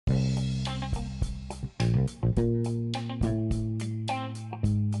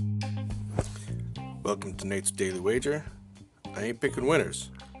Welcome to Nate's Daily Wager. I ain't picking winners,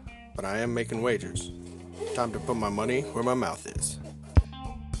 but I am making wagers. Time to put my money where my mouth is.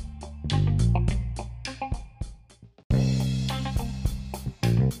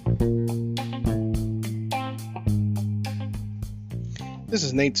 This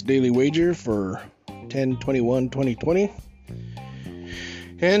is Nate's Daily Wager for 10/21/2020.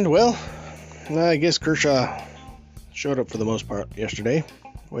 And, well, I guess Kershaw showed up for the most part yesterday,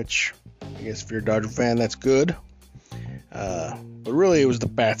 which I guess if you're a Dodger fan, that's good. But really, it was the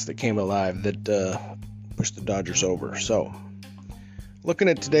bats that came alive that pushed the Dodgers over. So, looking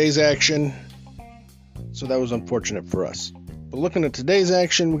at today's action, so that was unfortunate for us. But looking at today's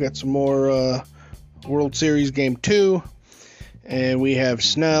action, we got some more World Series Game 2. And we have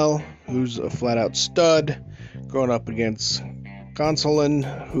Snell, who's a flat-out stud, going up against Gonsolin,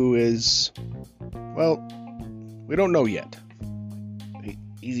 who is, well, we don't know yet.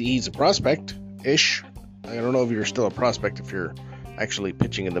 He's a prospect-ish. I don't know if you're still a prospect if you're actually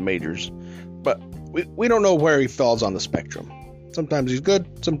pitching in the majors. But we don't know where he falls on the spectrum. Sometimes he's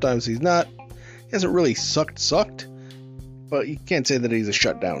good, sometimes he's not. He hasn't really sucked, but you can't say that he's a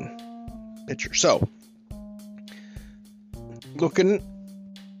shutdown pitcher. So, looking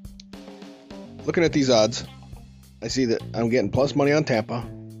at these odds, I see that I'm getting plus money on Tampa.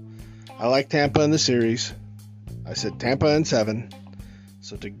 I like Tampa in the series. I said Tampa in 7.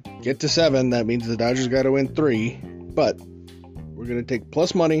 So to get to 7, that means the Dodgers got to win 3. But we're going to take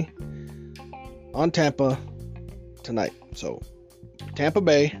plus money on Tampa tonight. So Tampa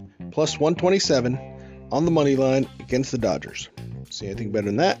Bay plus 127 on the money line against the Dodgers. See anything better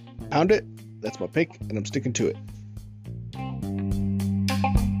than that? Pound it. That's my pick, and I'm sticking to it.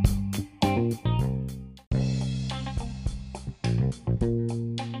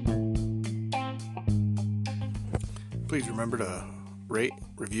 Please remember to rate,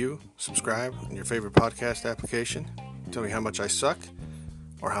 review, subscribe in your favorite podcast application. Tell me how much I suck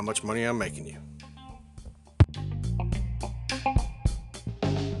or how much money I'm making you.